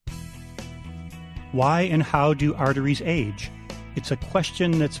Why and how do arteries age? It's a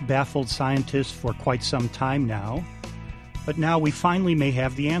question that's baffled scientists for quite some time now, but now we finally may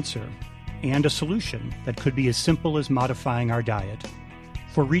have the answer and a solution that could be as simple as modifying our diet.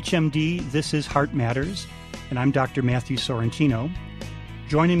 For ReachMD, this is Heart Matters, and I'm Dr. Matthew Sorrentino.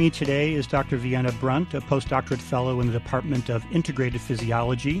 Joining me today is Dr. Vienna Brunt, a postdoctorate fellow in the Department of Integrated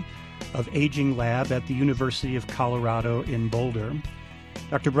Physiology of Aging Lab at the University of Colorado in Boulder.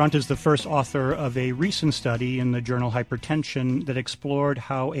 Dr. Brunt is the first author of a recent study in the journal Hypertension that explored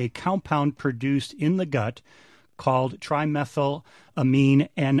how a compound produced in the gut called trimethylamine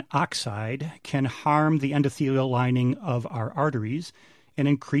N-oxide can harm the endothelial lining of our arteries and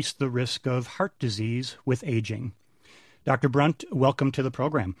increase the risk of heart disease with aging. Dr. Brunt, welcome to the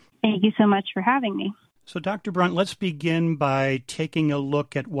program. Thank you so much for having me. So, Dr. Brunt, let's begin by taking a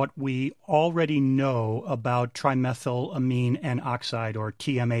look at what we already know about trimethylamine N-oxide, or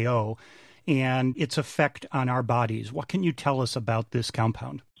TMAO, and its effect on our bodies. What can you tell us about this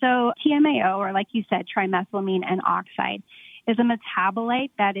compound? So TMAO, or like you said, trimethylamine N-oxide, is a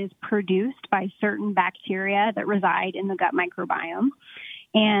metabolite that is produced by certain bacteria that reside in the gut microbiome.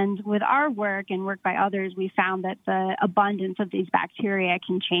 And with our work and work by others, we found that the abundance of these bacteria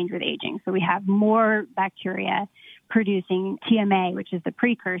can change with aging. So we have more bacteria producing TMA, which is the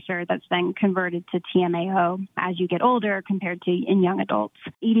precursor that's then converted to TMAO as you get older compared to in young adults.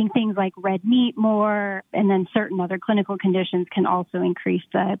 Eating things like red meat more and then certain other clinical conditions can also increase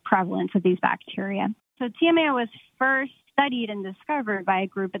the prevalence of these bacteria. So TMAO was first studied and discovered by a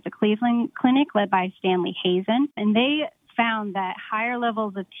group at the Cleveland Clinic led by Stanley Hazen, and they found that higher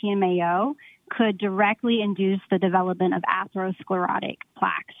levels of TMAO could directly induce the development of atherosclerotic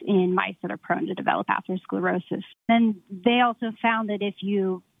plaques in mice that are prone to develop atherosclerosis. And they also found that if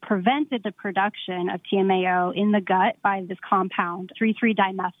you prevented the production of TMAO in the gut by this compound,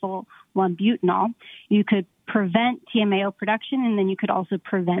 3,3-dimethyl-1-butanol, you could prevent TMAO production, and then you could also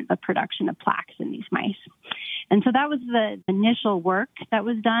prevent the production of plaques in these mice. And so that was the initial work that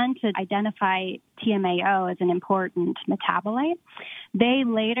was done to identify TMAO as an important metabolite. They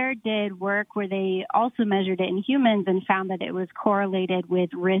later did work where they also measured it in humans and found that it was correlated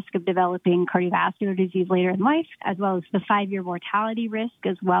with risk of developing cardiovascular disease later in life, as well as the 5-year mortality risk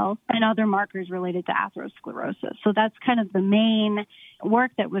as well, and other markers related to atherosclerosis. So that's kind of the main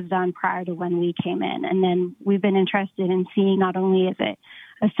work that was done prior to when we came in. And then we've been interested in seeing not only is it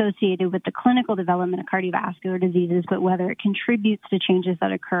associated with the clinical development of cardiovascular diseases, but whether it contributes to changes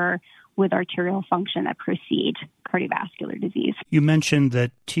that occur with arterial function that precede cardiovascular disease. You mentioned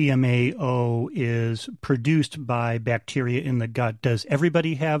that TMAO is produced by bacteria in the gut. Does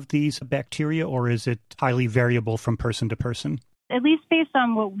everybody have these bacteria, or is it highly variable from person to person? At least based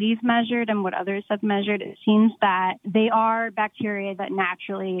on what we've measured and what others have measured, it seems that they are bacteria that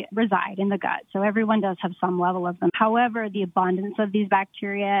naturally reside in the gut. So everyone does have some level of them. However, the abundance of these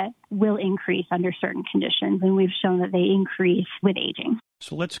bacteria will increase under certain conditions, and we've shown that they increase with aging.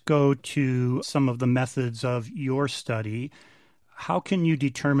 So let's go to some of the methods of your study. How can you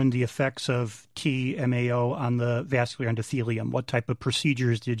determine the effects of TMAO on the vascular endothelium? What type of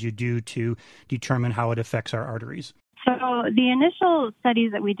procedures did you do to determine how it affects our arteries? So the initial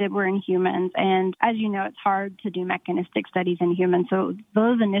studies that we did were in humans, and as you know, it's hard to do mechanistic studies in humans, so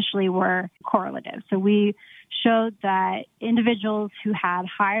those initially were correlative. So we showed that individuals who had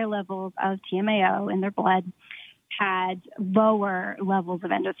higher levels of TMAO in their blood had lower levels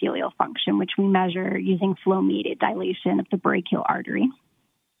of endothelial function, which we measure using flow-mediated dilation of the brachial artery.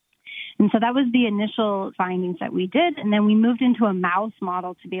 And so that was the initial findings that we did. And then we moved into a mouse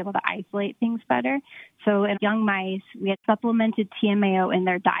model to be able to isolate things better. So in young mice, we had supplemented TMAO in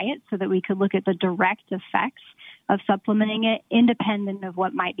their diet so that we could look at the direct effects of supplementing it independent of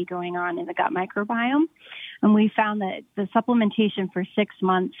what might be going on in the gut microbiome. And we found that the supplementation for 6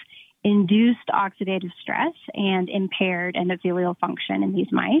 months induced oxidative stress and impaired endothelial function in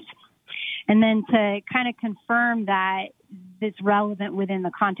these mice. And then to kind of confirm that it's relevant within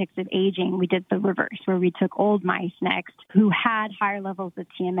the context of aging, we did the reverse, where we took old mice next who had higher levels of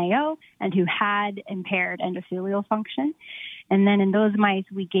TMAO and who had impaired endothelial function. And then in those mice,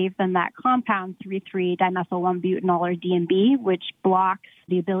 we gave them that compound, 3,3-dimethyl-1-butanol, or DMB, which blocks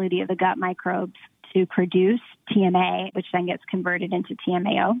the ability of the gut microbes to produce TMA, which then gets converted into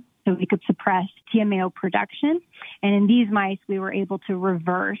TMAO. So we could suppress TMAO production. And in these mice, we were able to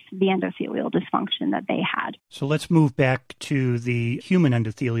reverse the endothelial dysfunction that they had. So let's move back to the human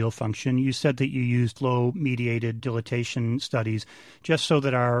endothelial function. You said that you used flow-mediated dilatation studies. Just so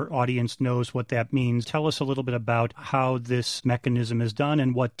that our audience knows what that means, tell us a little bit about how this mechanism is done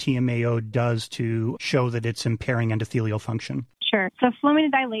and what TMAO does to show that it's impairing endothelial function. Sure. So flow meter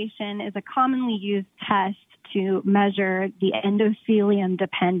dilation is a commonly used test to measure the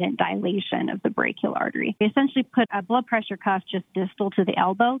endothelium-dependent dilation of the brachial artery. We essentially put a blood pressure cuff just distal to the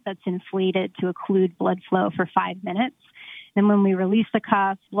elbow that's inflated to occlude blood flow for 5 minutes. Then when we release the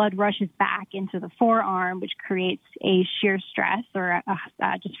cuff, blood rushes back into the forearm, which creates a shear stress, or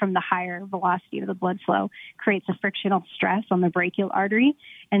just from the higher velocity of the blood flow, creates a frictional stress on the brachial artery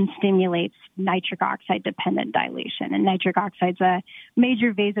and stimulates nitric oxide-dependent dilation. And nitric oxide is a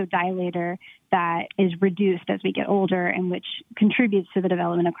major vasodilator that is reduced as we get older and which contributes to the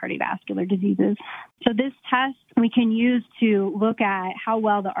development of cardiovascular diseases. So this test we can use to look at how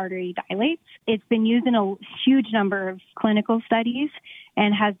well the artery dilates. It's been used in a huge number of clinical studies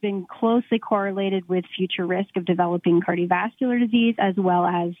and has been closely correlated with future risk of developing cardiovascular disease as well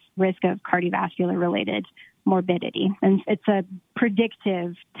as risk of cardiovascular-related morbidity. And it's a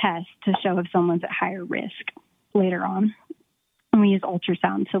predictive test to show if someone's at higher risk later on. And we use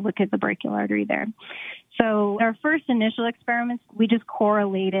ultrasound to look at the brachial artery there. So our first initial experiments, we just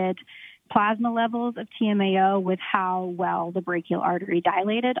correlated plasma levels of TMAO with how well the brachial artery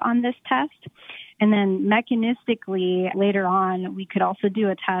dilated on this test. And then mechanistically, later on, we could also do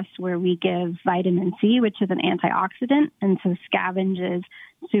a test where we give vitamin C, which is an antioxidant, and so scavenges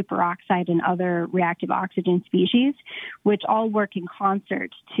superoxide and other reactive oxygen species, which all work in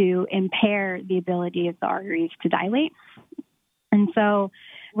concert to impair the ability of the arteries to dilate. And so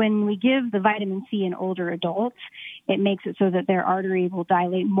when we give the vitamin C in older adults, it makes it so that their artery will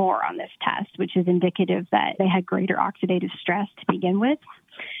dilate more on this test, which is indicative that they had greater oxidative stress to begin with.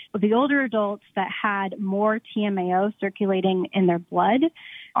 But the older adults that had more TMAO circulating in their blood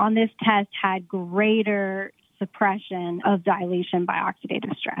on this test had greater suppression of dilation by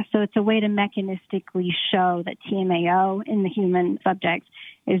oxidative stress. So it's a way to mechanistically show that TMAO in the human subjects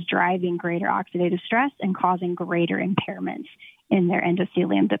is driving greater oxidative stress and causing greater impairments in their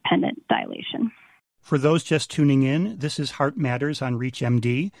endothelium-dependent dilation. For those just tuning in, this is Heart Matters on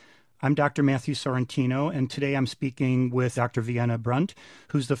ReachMD. I'm Dr. Matthew Sorrentino, and today I'm speaking with Dr. Vienna Brunt,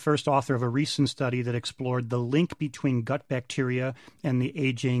 who's the first author of a recent study that explored the link between gut bacteria and the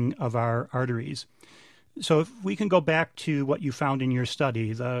aging of our arteries. So if we can go back to what you found in your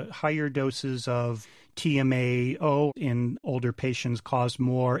study, the higher doses of TMAO in older patients caused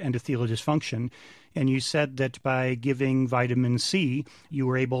more endothelial dysfunction. And you said that by giving vitamin C, you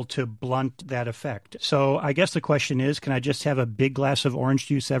were able to blunt that effect. So I guess the question is, can I just have a big glass of orange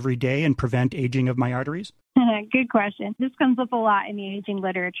juice every day and prevent aging of my arteries? Good question. This comes up a lot in the aging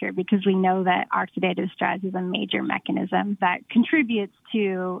literature because we know that oxidative stress is a major mechanism that contributes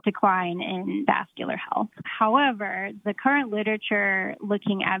to decline in vascular health. However, the current literature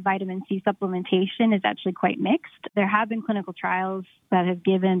looking at vitamin C supplementation is actually quite mixed. There have been clinical trials that have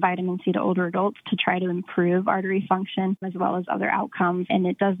given vitamin C to older adults to try to improve artery function as well as other outcomes, and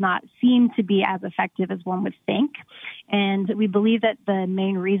it does not seem to be as effective as one would think. And we believe that the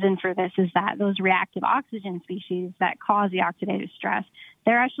main reason for this is that those reactive oxygen species that cause the oxidative stress,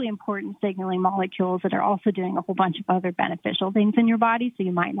 they're actually important signaling molecules that are also doing a whole bunch of other beneficial things in your body, so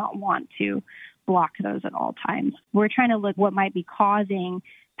you might not want to block those at all times. We're trying to look what might be causing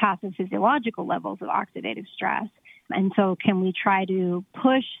pathophysiological levels of oxidative stress. And so can we try to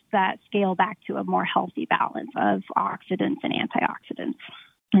push that scale back to a more healthy balance of oxidants and antioxidants?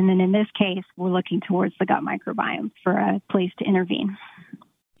 And then in this case, we're looking towards the gut microbiome for a place to intervene.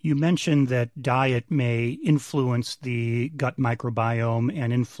 You mentioned that diet may influence the gut microbiome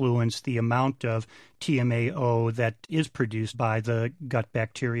and influence the amount of TMAO that is produced by the gut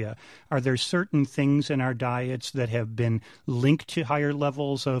bacteria. Are there certain things in our diets that have been linked to higher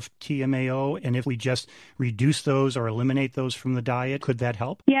levels of TMAO? And if we just reduce those or eliminate those from the diet, could that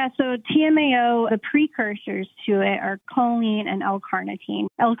help? Yeah, so TMAO, the precursors to it are choline and L-carnitine.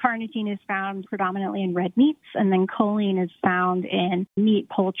 L-carnitine is found predominantly in red meats, and then choline is found in meat,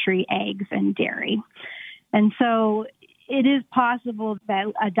 poultry, eggs, and dairy. And so it is possible that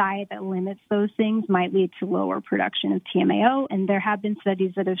a diet that limits those things might lead to lower production of TMAO. And there have been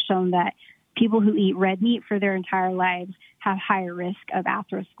studies that have shown that people who eat red meat for their entire lives have higher risk of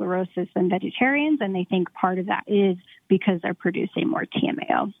atherosclerosis than vegetarians. And they think part of that is because they're producing more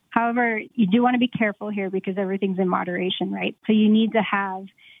TMAO. However, you do want to be careful here because everything's in moderation, right? So you need to have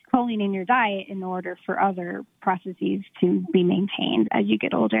choline in your diet in order for other processes to be maintained as you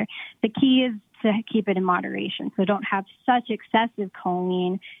get older. The key is to keep it in moderation. So don't have such excessive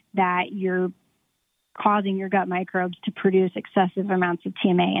choline that you're causing your gut microbes to produce excessive amounts of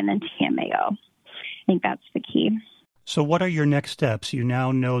TMA and then TMAO. I think that's the key. So what are your next steps? You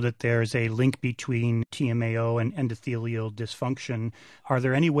now know that there's a link between TMAO and endothelial dysfunction. Are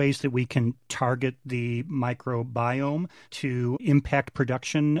there any ways that we can target the microbiome to impact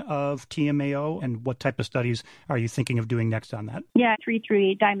production of TMAO? And what type of studies are you thinking of doing next on that? Yeah,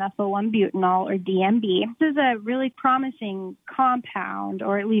 3,3-dimethyl-1-butanol, or DMB. This is a really promising compound,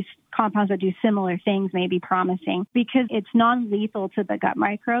 or at least compounds that do similar things may be promising because it's non-lethal to the gut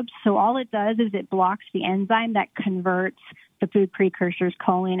microbes. So all it does is it blocks the enzyme that converts the food precursors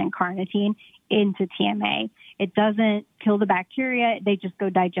choline and carnitine into TMA. It doesn't kill the bacteria. They just go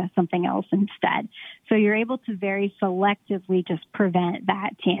digest something else instead. So you're able to very selectively just prevent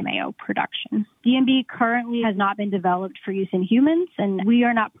that TMAO production. DMB currently has not been developed for use in humans, and we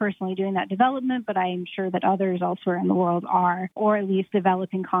are not personally doing that development, but I am sure that others elsewhere in the world are, or at least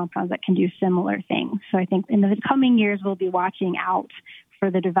developing compounds that can do similar things. So I think in the coming years, we'll be watching out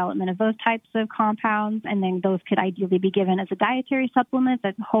for the development of those types of compounds, and then those could ideally be given as a dietary supplement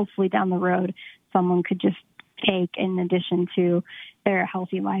that hopefully down the road someone could just take in addition to their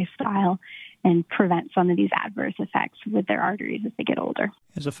healthy lifestyle and prevent some of these adverse effects with their arteries as they get older.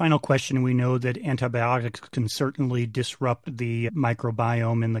 As a final question, we know that antibiotics can certainly disrupt the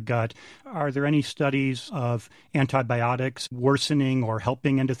microbiome in the gut. Are there any studies of antibiotics worsening or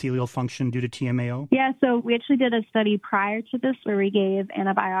helping endothelial function due to TMAO? Yeah, so we actually did a study prior to this where we gave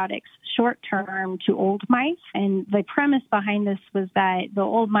antibiotics short-term to old mice. And the premise behind this was that the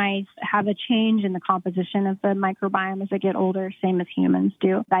old mice have a change in the composition of the microbiome as they get older, same as humans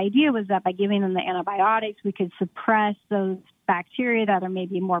do. The idea was that by giving them the antibiotics, we could suppress those bacteria that are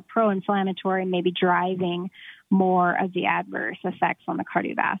maybe more pro-inflammatory, maybe driving more of the adverse effects on the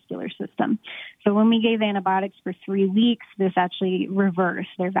cardiovascular system. So when we gave antibiotics for 3 weeks, this actually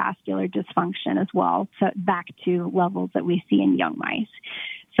reversed their vascular dysfunction as well, so back to levels that we see in young mice.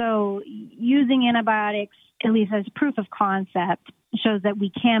 So using antibiotics, at least as proof of concept, shows that we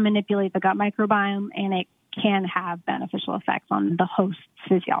can manipulate the gut microbiome and it can have beneficial effects on the host's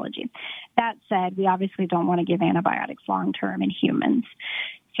physiology. That said, we obviously don't want to give antibiotics long-term in humans.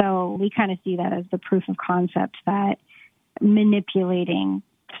 So we kind of see that as the proof of concept that manipulating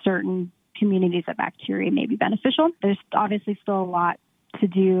certain communities of bacteria may be beneficial. There's obviously still a lot to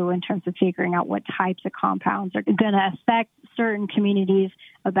do in terms of figuring out what types of compounds are going to affect certain communities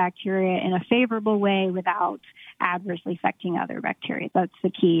of bacteria in a favorable way without adversely affecting other bacteria. That's the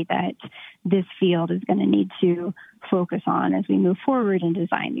key that this field is going to need to focus on as we move forward and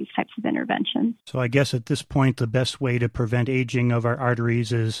design these types of interventions. So I guess at this point, the best way to prevent aging of our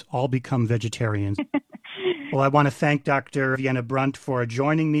arteries is all become vegetarians. Well, I want to thank Dr. Vienna Brunt for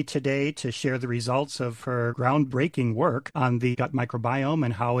joining me today to share the results of her groundbreaking work on the gut microbiome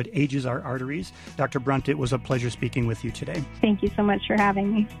and how it ages our arteries. Dr. Brunt, it was a pleasure speaking with you today. Thank you so much for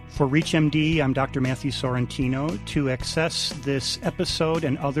having me. For ReachMD, I'm Dr. Matthew Sorrentino. To access this episode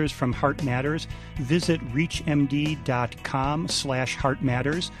and others from Heart Matters, visit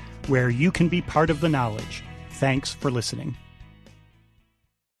reachmd.com/heartmatters, where you can be part of the knowledge. Thanks for listening.